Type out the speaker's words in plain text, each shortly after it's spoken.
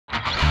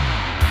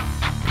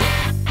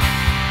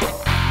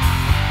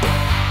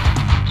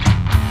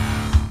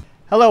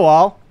Hello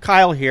all,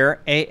 Kyle here,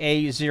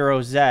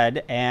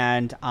 AA0Z,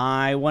 and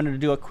I wanted to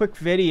do a quick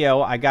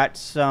video. I got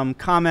some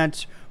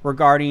comments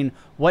regarding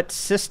what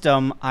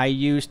system I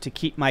use to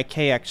keep my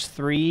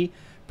KX3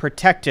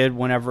 protected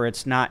whenever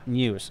it's not in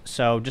use.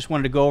 So just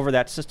wanted to go over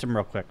that system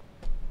real quick.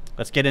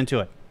 Let's get into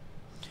it.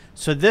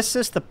 So this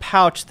is the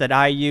pouch that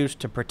I use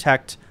to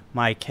protect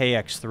my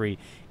KX3.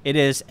 It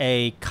is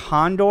a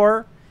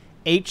Condor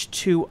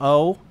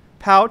H2O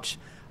pouch.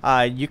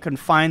 You can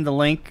find the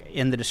link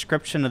in the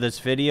description of this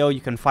video.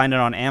 You can find it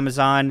on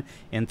Amazon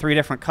in 3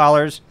 different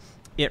colors.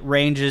 It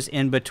ranges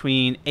in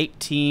between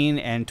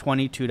 $18 and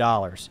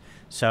 $22.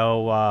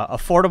 So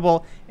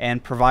affordable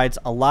and provides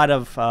a lot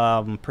of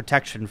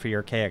protection for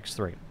your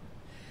KX3.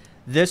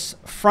 This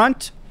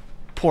front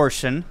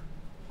portion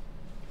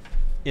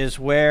is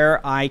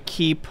where I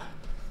keep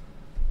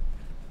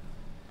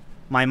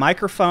my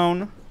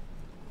microphone,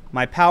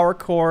 my power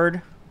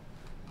cord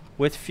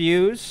with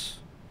fuse,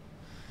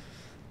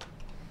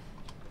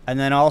 and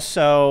then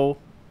also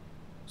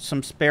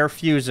some spare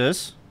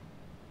fuses.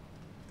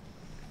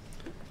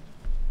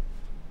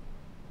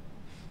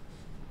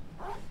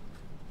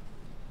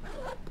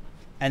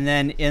 And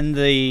then in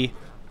the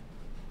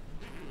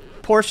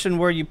portion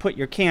where you put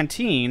your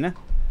canteen,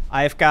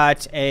 I've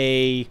got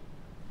a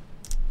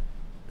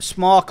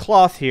small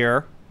cloth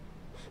here,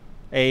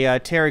 a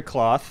terry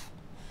cloth,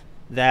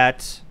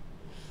 that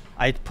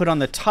I put on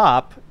the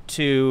top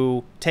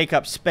to take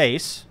up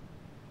space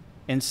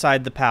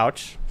inside the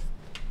pouch.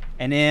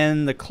 And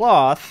in the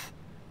cloth,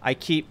 I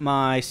keep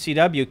my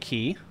CW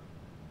key.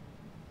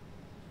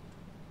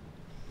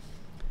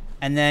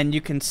 And then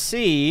you can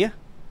see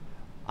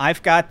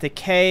I've got the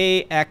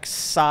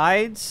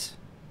KXSides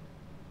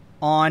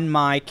on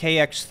my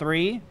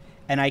KX3,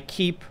 and I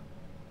keep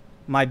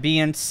my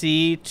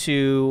BNC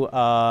to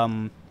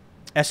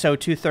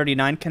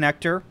SO239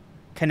 connector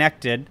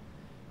connected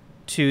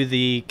to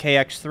the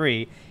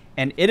KX3,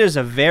 and it is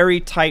a very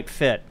tight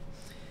fit,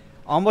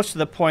 almost to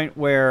the point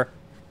where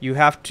you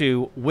have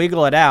to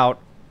wiggle it out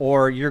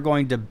or you're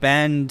going to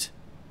bend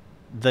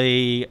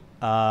the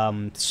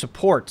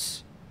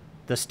supports,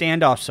 the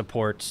standoff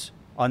supports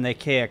on the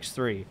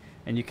KX3.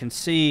 And you can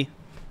see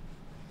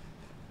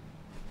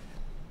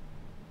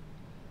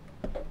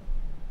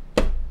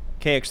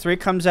KX3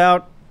 comes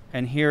out,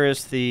 and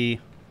here's the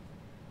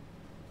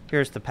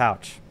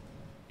pouch.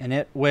 And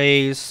it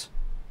weighs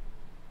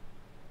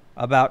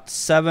about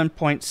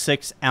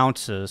 7.6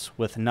 ounces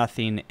with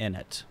nothing in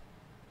it.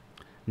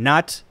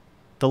 Not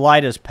the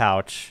lightest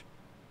pouch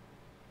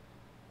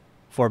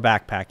for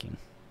backpacking.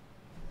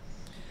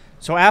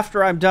 So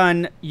after I'm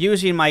done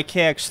using my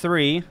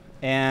KX3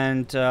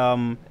 and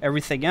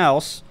everything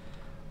else,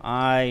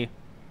 I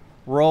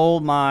roll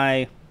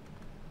my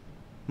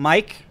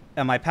mic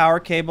and my power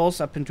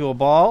cables up into a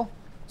ball,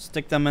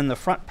 stick them in the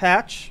front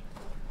patch,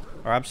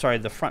 or I'm sorry,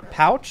 the front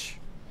pouch,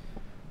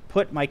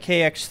 put my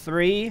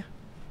KX3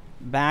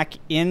 back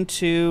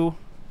into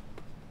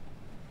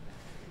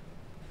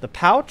the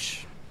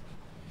pouch.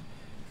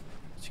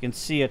 As you can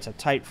see, it's a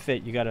tight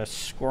fit. You got to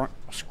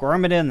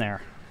squirm it in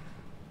there.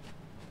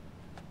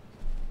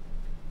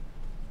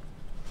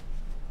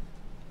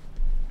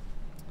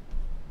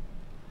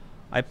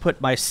 I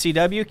put my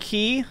CW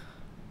key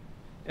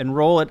and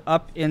roll it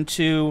up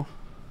into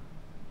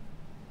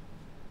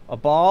a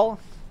ball.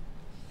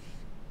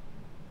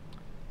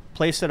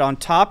 Place it on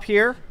top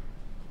here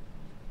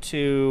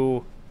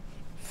to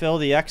fill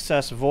the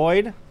excess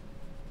void,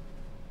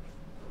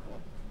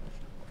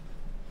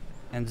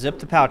 and zip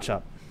the pouch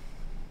up.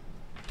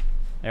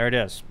 There it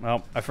is.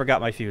 Well, I forgot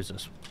my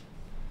fuses.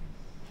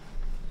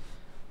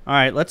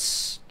 Alright,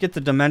 let's get the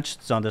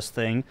dimensions on this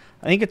thing.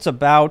 I think it's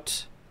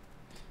about,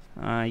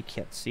 you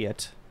can't see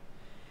it.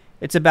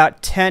 It's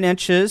about 10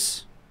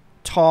 inches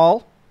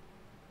tall.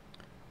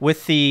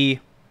 With the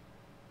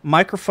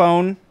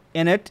microphone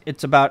in it,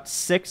 it's about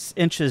 6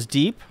 inches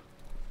deep.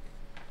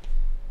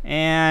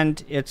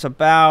 And it's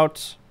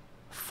about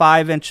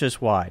 5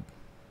 inches wide.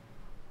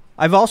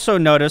 I've also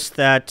noticed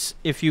that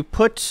if you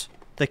put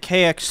the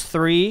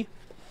KX3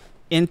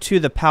 into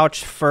the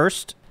pouch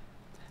first,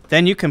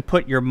 then you can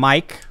put your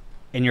mic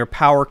and your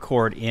power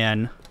cord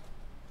in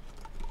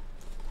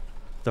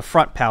the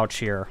front pouch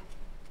here.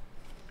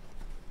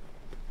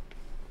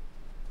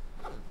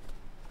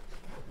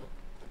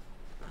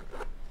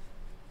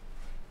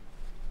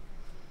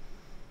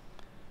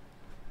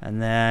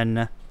 And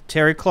then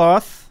terry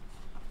cloth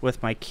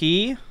with my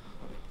key.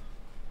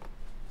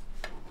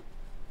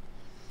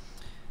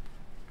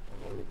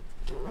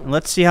 And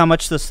let's see how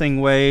much this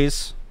thing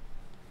weighs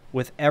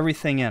with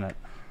everything in it.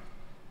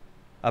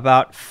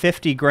 About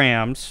 50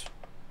 grams,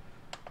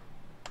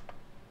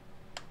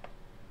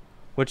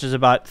 which is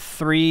about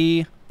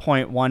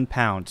 3.1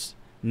 pounds.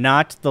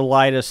 Not the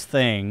lightest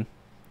thing.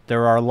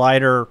 There are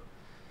lighter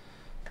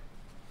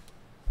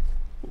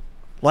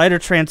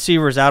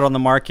transceivers out on the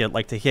market,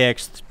 like the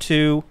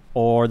KX2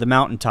 or the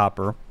Mountain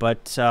Topper,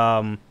 but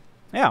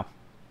yeah,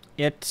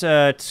 it's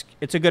a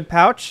good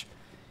pouch.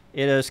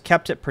 It has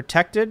kept it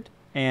protected,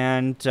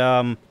 and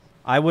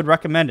I would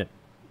recommend it.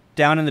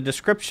 Down in the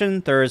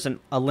description, there is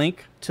a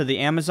link to the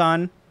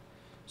Amazon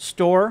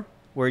store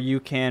where you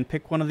can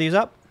pick one of these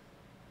up.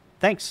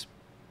 Thanks.